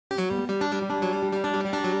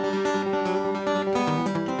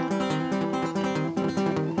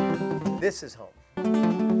this is home.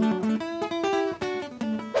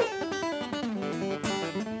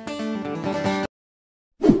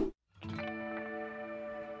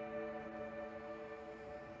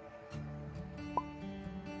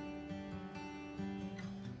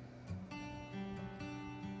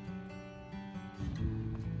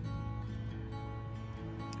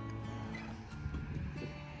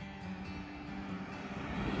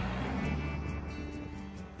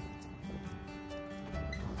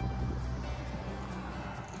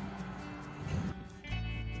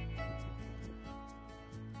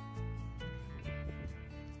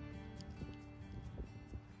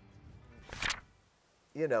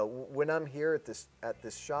 You know, when I'm here at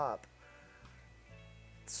this shop,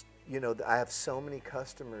 you know, I have so many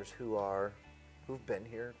customers who've been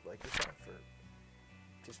here like yourself for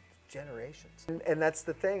just generations. And that's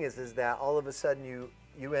the thing is that all of a sudden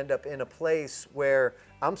you end up in a place where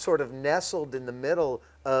I'm sort of nestled in the middle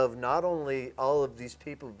of not only all of these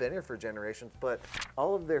people who've been here for generations, but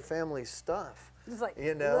all of their family stuff. It's like,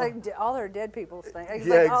 you know, like all their dead people's things. It's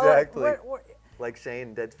yeah, like, exactly. Like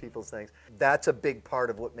Shane, dead people's things. That's a big part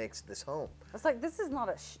of what makes this home. It's like this is more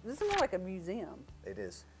like a museum. It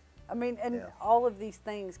is. I mean, and yeah. all of these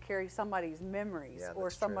things carry somebody's memories Yeah, or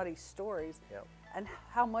somebody's true. Stories, Yep. and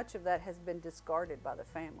how much of that has been discarded by the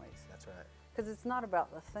families. That's right. Because it's not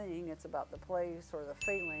about the thing; it's about the place or the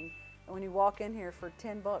feeling. And when you walk in here for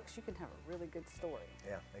 $10, you can have a really good story.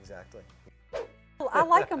 Yeah, exactly. Well, I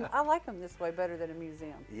like them. I like them this way better than a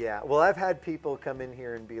museum. Yeah, well, I've had people come in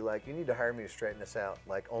here and be like, you need to hire me to straighten this out,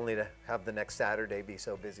 like only to have the next Saturday be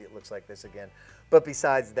so busy it looks like this again. But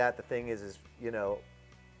besides that, the thing is you know,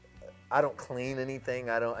 I don't clean anything.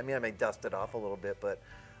 I mean, I may dust it off a little bit, but,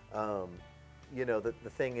 you know, the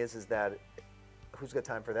thing is that who's got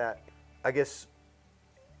time for that? I guess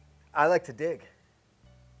I like to dig,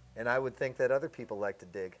 and I would think that other people like to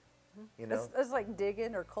dig. You know? It's like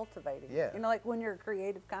digging or cultivating. Yeah. You know, like when you're a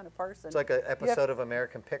creative kind of person. It's like an episode of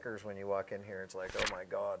American Pickers when you walk in here. It's like, oh my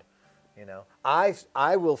God, you know.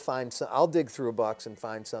 I will find some. I'll dig through a box and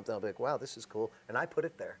find something. I'll be like, wow, this is cool, and I put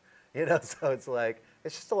it there. You know, so it's like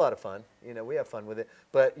it's just a lot of fun. You know, we have fun with it.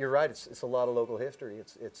 But you're right. It's a lot of local history.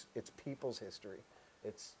 It's people's history.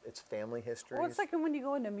 It's family history. Well, it's like when you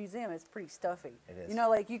go into a museum, it's pretty stuffy. It is. You know,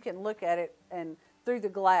 like you can look at it and through the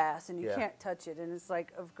glass, and you Yeah. can't touch it, and it's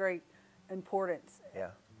like of great importance.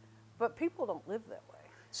 Yeah. But people don't live that way.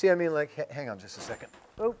 See, I mean, like, hang on just a second.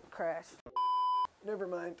 Oh, crash. Never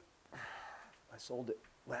mind. I sold it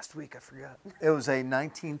last week. I forgot. It was a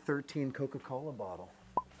 1913 Coca-Cola bottle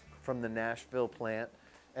from the Nashville plant,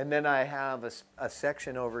 and then I have a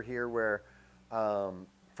section over here where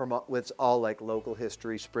it's all like local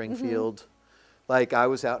history, Springfield. Like I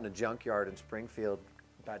was out in a junkyard in Springfield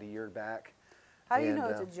about a year back. How do you know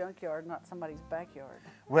it's a junkyard, not somebody's backyard?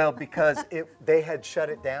 Well, because they had shut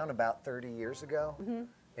it down about 30 years ago,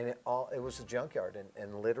 and it was a junkyard,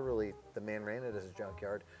 and literally the man ran it as a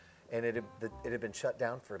junkyard, and it had been shut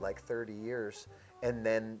down for like 30 years, and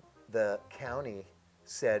then the county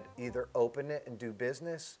said either open it and do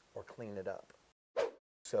business or clean it up.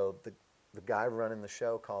 So the guy running the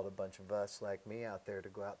show called a bunch of us like me out there to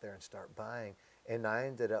go out there and start buying, and I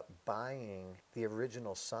ended up buying the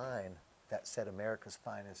original sign that said America's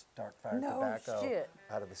Finest Dark Fire Tobacco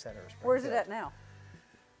out of the center of Springfield. Where's it at now?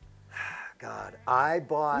 God, I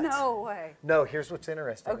bought... No way. No, here's what's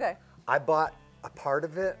interesting. Okay. I bought a part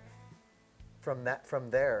of it from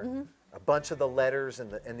there, a bunch of the letters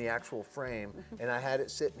and the actual frame, and I had it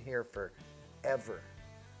sitting here forever.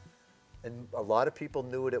 And a lot of people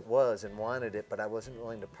knew what it was and wanted it, but I wasn't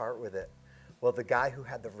willing to part with it. Well, the guy who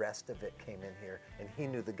had the rest of it came in here, and he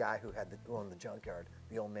knew the guy who owned the junkyard,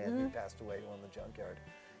 the old man who passed away who owned the junkyard.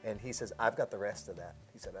 And he says, I've got the rest of that.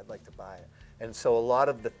 He said, I'd like to buy it. And so a lot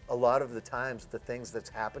of the times, the things that's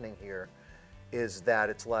happening here is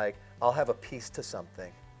that it's like, I'll have a piece to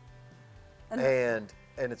something. And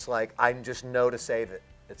it's like, I just know to save it.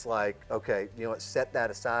 It's like, okay, you know what, set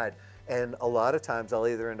that aside. And a lot of times I'll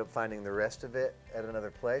either end up finding the rest of it at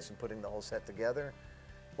another place and putting the whole set together,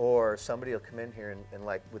 or somebody will come in here and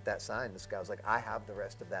like with that sign, this guy was like, I have the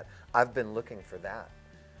rest of that. I've been looking for that.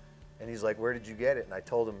 And he's like, where did you get it? And I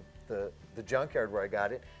told him the junkyard where I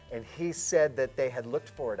got it. And he said that they had looked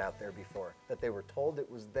for it out there before, that they were told it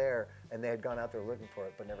was there and they had gone out there looking for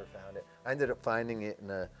it but never found it. I ended up finding it in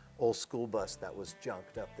an old school bus that was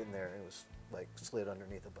junked up in there. It was like slid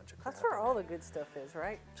underneath a bunch of crap. That's where all the good stuff is,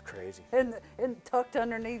 right? It's crazy. And tucked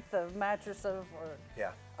underneath the mattress or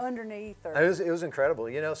Yeah. underneath. Or It was incredible,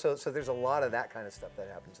 you know. So there's a lot of that kind of stuff that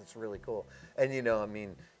happens. It's really cool. And you know, I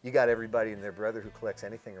mean, you got everybody and their brother who collects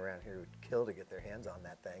anything around here who'd kill to get their hands on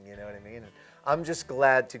that thing. You know what I mean? And I'm just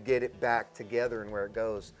glad to get it back together and where it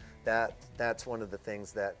goes. That's one of the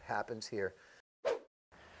things that happens here.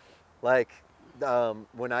 Like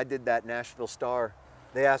when I did that Nashville Star,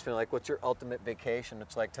 they asked me like, "What's your ultimate vacation?"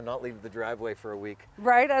 It's like to not leave the driveway for a week.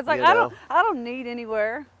 Right? I was like, You I know? don't need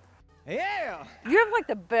anywhere. Yeah. You have like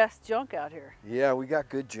the best junk out here. Yeah, we got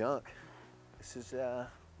good junk. This is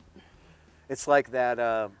it's like that.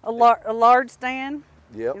 A large stand.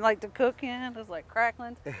 Yep. You like to cook in. It's like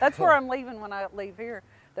cracklings. That's where I'm leaving when I leave here.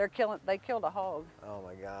 They killed a hog. Oh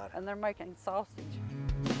my God. And they're making sausage.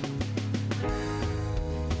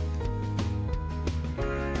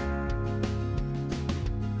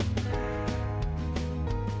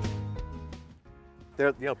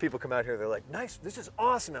 You know, people come out here, they're like, "Nice, this is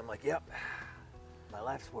awesome." I'm like, "Yep, my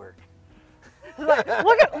life's work." Like,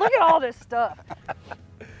 look at all this stuff.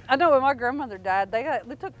 I know when my grandmother died, they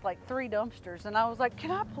took like 3 dumpsters, and I was like, "Can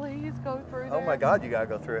I please go through there?" Oh my God, you gotta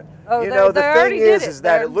go through it. Oh, you know, the already thing did is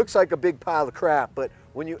that They're- it looks like a big pile of crap, but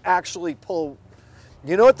when you actually pull,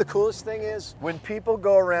 you know what the coolest thing is? When people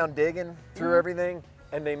go around digging through everything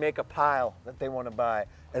and they make a pile that they want to buy,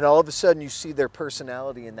 and all of a sudden you see their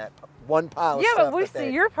personality in that one pile of Yeah, stuff but we that they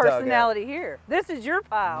see your dug out. personality here. This is your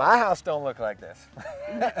pile. My house don't look like this.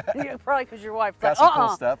 Yeah, probably because your wife's Got like, some cool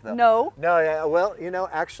stuff though. No. No, yeah, well, you know,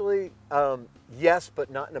 actually, yes, but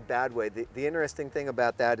not in a bad way. The interesting thing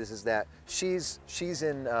about that is that she's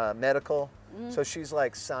in medical, so she's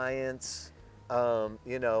like science.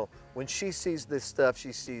 You know, when she sees this stuff,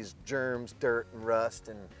 she sees germs, dirt, and rust,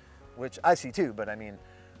 and which I see too. But I mean,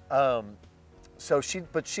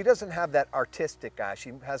 but she doesn't have that artistic eye.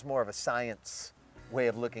 She has more of a science way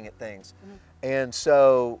of looking at things, and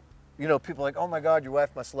so you know, people are like, "Oh my God, your wife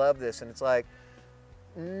must love this," and it's like,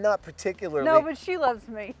 not particularly. No, but she loves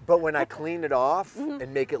me. But when I clean it off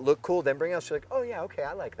and make it look cool, then bring it out, she's like, "Oh yeah, okay,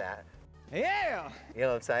 I like that." Yeah. You know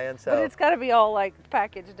what I'm saying? So But it's got to be all like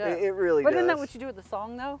packaged up. it really But does. isn't that what you do with the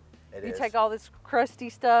song though? It you is. take all this crusty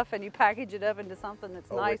stuff and you package it up into something that's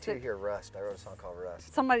Oh, nice. wait till you that hear Rust. I wrote a song called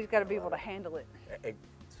Rust. somebody's got to be able to handle it.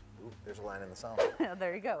 Ooh, there's a line in the song.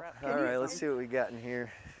 There you go. All right, let's see what we got in here.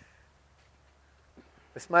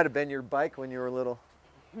 This might have been your bike when you were little.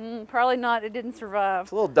 Probably not. It didn't survive.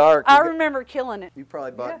 It's a little dark. I remember killing it. You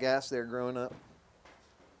probably bought Yeah. gas there growing up.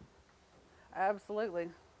 Absolutely.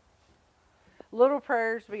 Little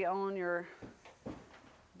prayers be on your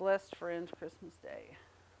blessed friend's Christmas Day.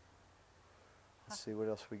 Let's see what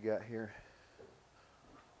else we got here.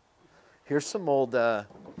 Here's some old,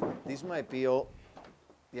 these might be old.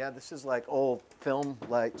 Yeah, this is like old film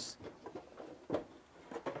lights.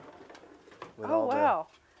 With Oh all the- wow.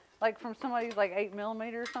 Like from somebody's like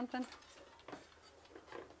 8mm or something?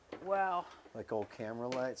 Wow. like old camera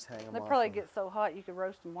lights, hang them They off probably of- get so hot you could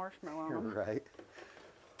roast a marshmallow on You're them. right.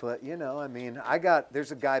 But you know, I mean,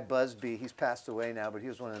 there's a guy, Busby, he's passed away now, but he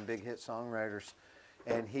was one of the big hit songwriters.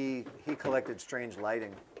 And he collected strange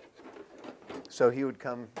lighting. So he would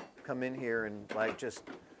come in here and like just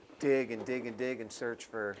dig and dig and dig and search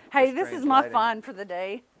for Hey, this strange is my lighting. find for the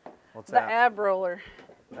day. What's The that? ab roller.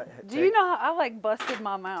 Do you Take- know I like busted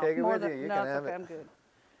my mouth Take it more with than you. You no, can it's have okay, it. I'm good.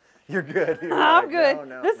 You're good. You're I'm right. good.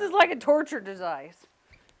 No, This no. is like a torture device.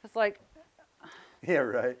 It's like Yeah,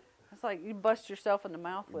 right. you bust yourself in the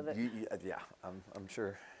mouth with it. Yeah, I'm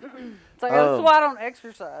sure. It's like that's why I don't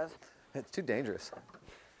exercise. It's too dangerous.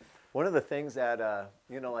 One of the things that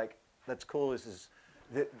you know, like that's cool is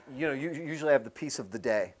that you know you usually have the piece of the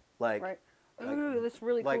day, like Right. like- Ooh, this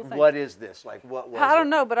really like cool thing. what is this? Like what was I it? don't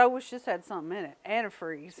know, but I wish this had something in it.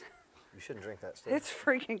 Antifreeze. You shouldn't drink that stuff. It's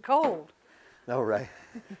freaking cold. No, right.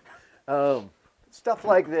 Stuff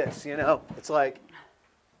like this, you know, it's like,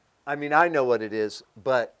 I mean, I know what it is,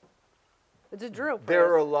 but It's a drill press.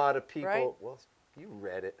 there are a lot of people. right? Well, you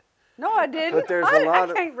read it. No, I didn't. But there's a lot I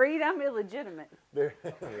of- can't read. I'm illegitimate. There,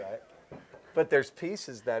 right. But there's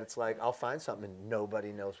pieces that it's like I'll find something and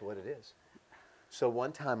nobody knows what it is. So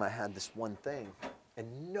one time I had this one thing,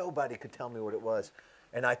 and nobody could tell me what it was.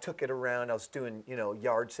 And I took it around. I was doing, you know,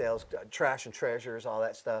 yard sales, trash and treasures, all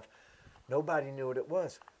that stuff. Nobody knew what it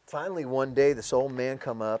was. Finally, one day, this old man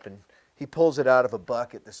come up and he pulls it out of a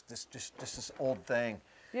bucket. This old thing.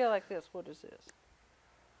 Yeah, like this. What is this?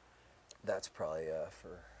 That's probably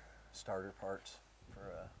for starter parts for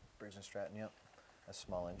Briggs and Stratton. Yep, that's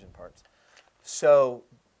small engine parts. So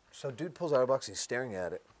dude pulls out a box. He's staring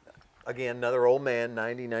at it. Again, another old man,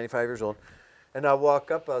 90, 95 years old. And I walk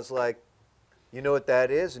up. I was like, you know what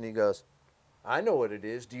that is? And he goes, I know what it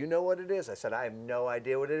is. Do you know what it is? I said, I have no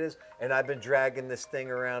idea what it is. And I've been dragging this thing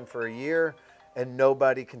around for a year, and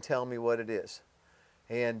nobody can tell me what it is.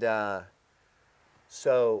 And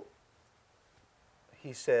so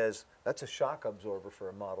he says, that's a shock absorber for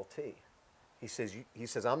a Model T. He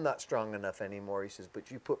says, I'm not strong enough anymore. He says,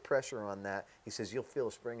 but you put pressure on that. He says, you'll feel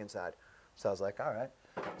a spring inside. So I was like, all right.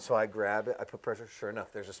 So I grab it. I put pressure. Sure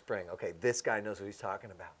enough, there's a spring. Okay, this guy knows what he's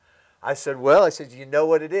talking about. I said, well, you know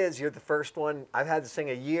what it is. You're the first one. I've had this thing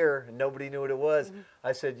a year, and nobody knew what it was. Mm-hmm.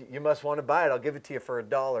 I said, you must want to buy it. I'll give it to you for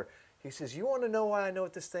 $1. He says, you want to know why I know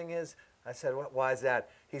what this thing is? I said, why is that?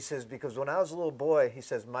 He says, because when I was a little boy, he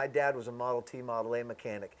says, my dad was a Model T, Model A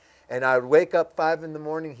mechanic. And I would wake up 5 in the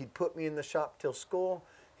morning. He'd put me in the shop till school.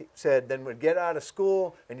 He said, then we'd get out of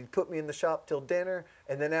school, and he'd put me in the shop till dinner.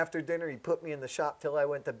 And then after dinner, he'd put me in the shop till I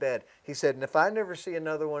went to bed. He said, and if I never see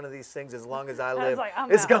another one of these things as long as I live,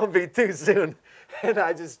 it's going to be too soon. And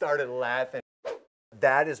I just started laughing.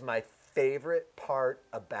 That is my favorite part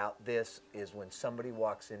about this, is when somebody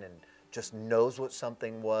walks in and just knows what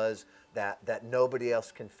something was that nobody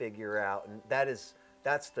else can figure out. And that's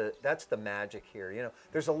the magic here. You know,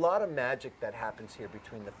 there's a lot of magic that happens here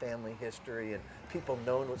between the family history and people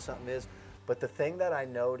knowing what something is. But the thing that I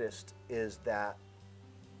noticed is that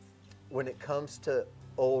when it comes to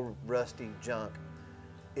old rusty junk,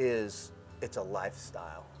 it's a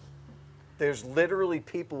lifestyle. There's literally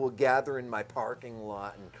people will gather in my parking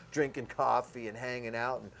lot and drinking coffee and hanging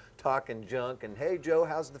out and talking junk and, hey Joe,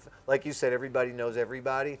 how's like you said, everybody knows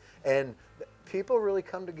everybody, and people really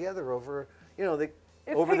come together over, you know,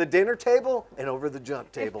 over the dinner table and over the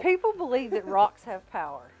junk table. If people believe that rocks have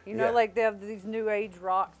power, you know, like they have these new age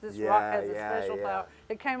rocks, this rock has a special power.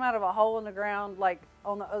 It came out of a hole in the ground, like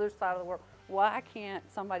on the other side of the world. Why can't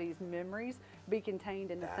somebody's memories be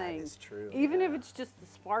contained in a thing? That is true. Even if it's just the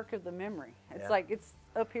spark of the memory. It's like it's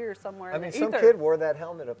up here somewhere. I mean, some kid wore that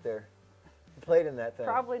helmet up there. He played in that thing.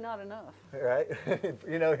 Probably not enough. Right?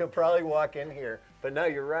 You know, he'll probably walk in here. But no,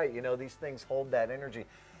 you're right. You know, these things hold that energy.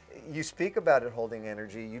 You speak about it holding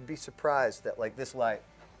energy. You'd be surprised that, like this light,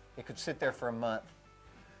 it could sit there for a month.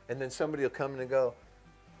 And then somebody will come in and go,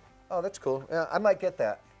 oh, that's cool. Yeah, I might get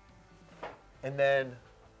that. And then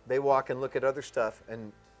they walk and look at other stuff,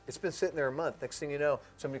 and it's been sitting there a month. Next thing you know,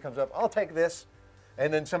 somebody comes up, I'll take this.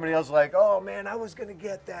 And then somebody else is like, oh man, I was gonna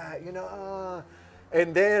get that, you know.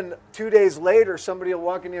 And then 2 days later, somebody will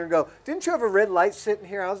walk in here and go, didn't you have a red light sitting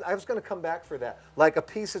here? I was gonna come back for that. Like a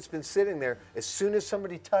piece that's been sitting there, as soon as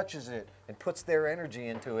somebody touches it and puts their energy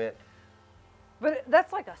into it. But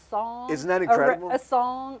that's like a song. Isn't that incredible? A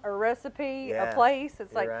song, a recipe, a place.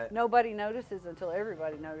 It's like right. Nobody notices until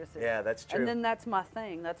everybody notices. Yeah, that's true. And then that's my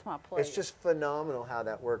thing. That's my place. It's just phenomenal how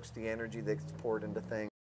that works, the energy that's poured into things.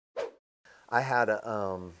 I had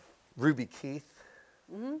a Ruby Keith.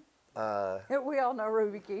 Mm-hmm. We all know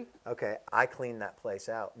Ruby Keith. Okay, I cleaned that place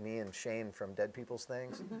out, me and Shane from Dead People's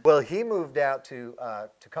Things. Mm-hmm. Well, he moved out to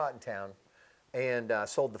Cottontown and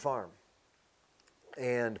sold the farm.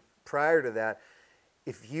 And prior to that,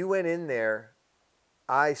 if you went in there,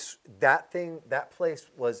 that place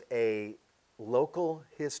was a local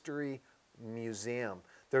history museum.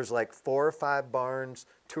 There's like 4 or 5 barns,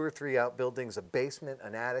 2 or 3 outbuildings, a basement,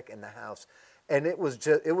 an attic, and the house. And it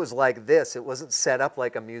was like this. It wasn't set up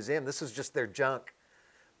like a museum. This was just their junk.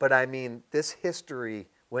 But I mean, this history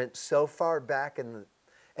went so far back and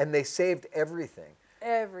they saved everything.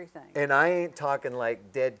 Everything. And I ain't talking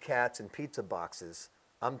like dead cats and pizza boxes.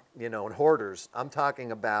 And hoarders. I'm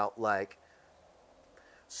talking about like,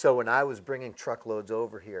 so when I was bringing truckloads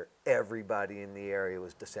over here, everybody in the area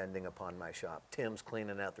was descending upon my shop. Tim's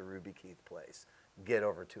cleaning out the Ruby Keith place. Get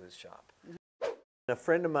over to his shop. Mm-hmm. A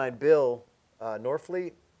friend of mine, Bill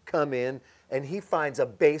Norfleet, come in and he finds a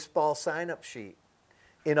baseball sign-up sheet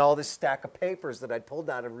in all this stack of papers that I'd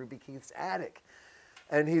pulled out of Ruby Keith's attic.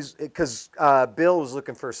 And because Bill was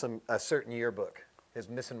looking for a certain yearbook. He's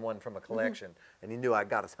missing one from a collection, mm-hmm. and he knew I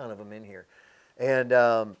got a ton of them in here.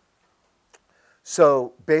 And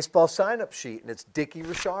so baseball sign-up sheet, and it's Dickie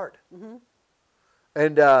Richard. Mm-hmm.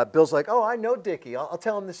 And Bill's like, oh, I know Dickie. I'll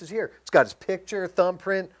tell him this is here. It's got his picture,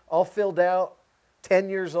 thumbprint, all filled out, 10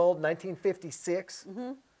 years old, 1956.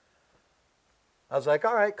 Mm-hmm. I was like,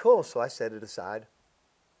 all right, cool. So I set it aside.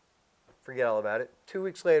 Forget all about it. 2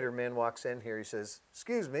 weeks later, a man walks in here. He says,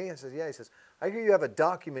 excuse me. I said, yeah. He says, I hear you have a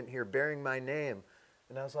document here bearing my name.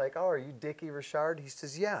 And I was like, oh, are you Dickie Richard? He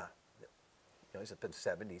says, yeah. He's up in the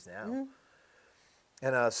 70s now. Mm-hmm.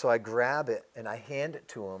 And so I grab it, and I hand it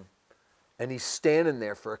to him. And he's standing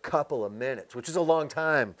there for a couple of minutes, which is a long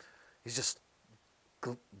time. He's just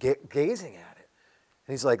gazing at it.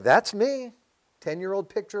 And he's like, that's me. 10-year-old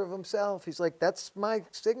picture of himself. He's like, that's my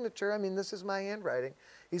signature. I mean, this is my handwriting.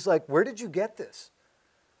 He's like, where did you get this?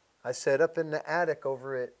 I said, up in the attic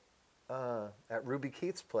over at Ruby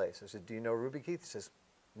Keith's place. I said, do you know Ruby Keith? He says,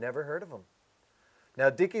 never heard of him. Now,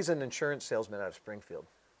 Dickie's an insurance salesman out of Springfield.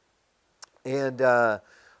 And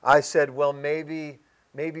I said, well, maybe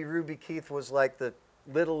Ruby Keith was like the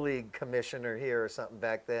Little League commissioner here or something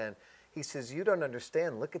back then. He says, you don't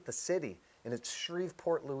understand. Look at the city. And it's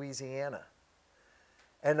Shreveport, Louisiana.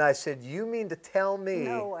 And I said, you mean to tell me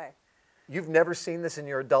No way. You've never seen this in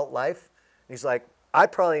your adult life? And he's like, I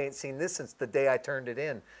probably ain't seen this since the day I turned it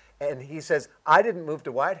in. And he says, I didn't move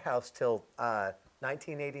to White House till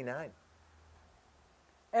 1989.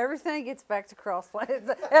 Everything gets back to Cross Plains.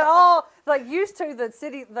 It all, like, used to the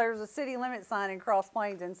city, there's a city limit sign in Cross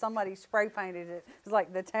Plains, and somebody spray painted it. It's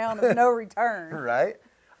like the town of no return. Right?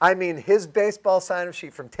 I mean, his baseball sign-up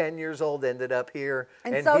sheet from 10 years old ended up here,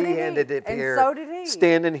 and so he did he. ended it And here, so did he.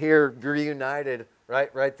 standing here, reunited,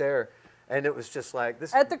 right there. And it was just like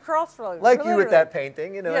this. At the crossroads. Like literally. you with that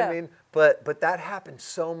painting, you know what I Yeah. mean? But that happens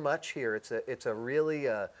so much here. It's a really,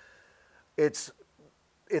 it's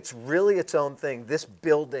really its own thing. This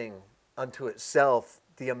building unto itself,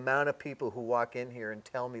 the amount of people who walk in here and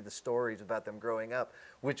tell me the stories about them growing up,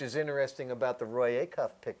 which is interesting about the Roy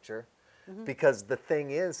Acuff picture. Because the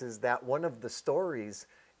thing is that one of the stories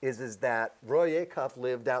is that Roy Acuff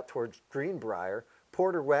lived out towards Greenbrier,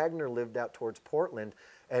 Porter Wagner lived out towards Portland,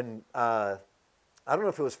 and I don't know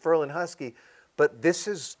if it was Furlan Husky, but this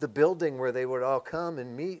is the building where they would all come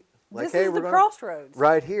and meet. Like, This hey, is we're the going crossroads.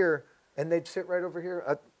 right here, and they'd sit right over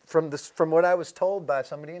here. From what I was told by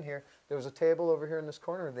somebody in here, there was a table over here in this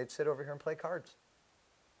corner, and they'd sit over here and play cards.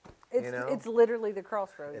 It's literally the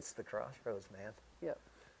crossroads. It's the crossroads, man. Yep.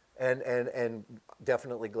 And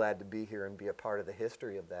definitely glad to be here and be a part of the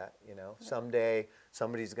history of that, you know. Someday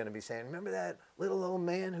somebody's going to be saying, remember that little old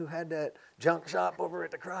man who had that junk shop over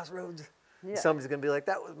at the crossroads? Yeah. Somebody's going to be like,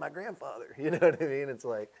 that was my grandfather. You know what I mean? It's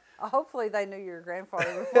like, Hopefully they knew your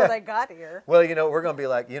grandfather before they got here. well, you know, we're going to be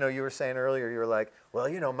like, you know, you were saying earlier, you were like, well,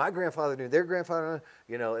 you know, my grandfather knew their grandfather.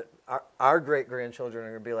 You know, our great-grandchildren are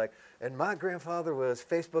going to be like, and my grandfather was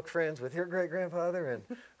Facebook friends with your great-grandfather. And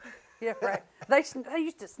Yeah, right. They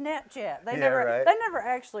used to Snapchat. They Yeah, never right. they never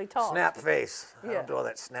actually talked. snap face. I Yeah. don't do all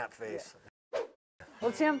that snap face.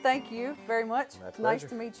 Well, Tim, thank you very much. My Nice pleasure.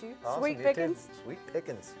 to meet you. Awesome, Sweet you too. Pickins, Sweet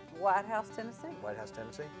Pickins. White House, Tennessee. White House,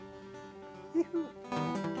 Tennessee.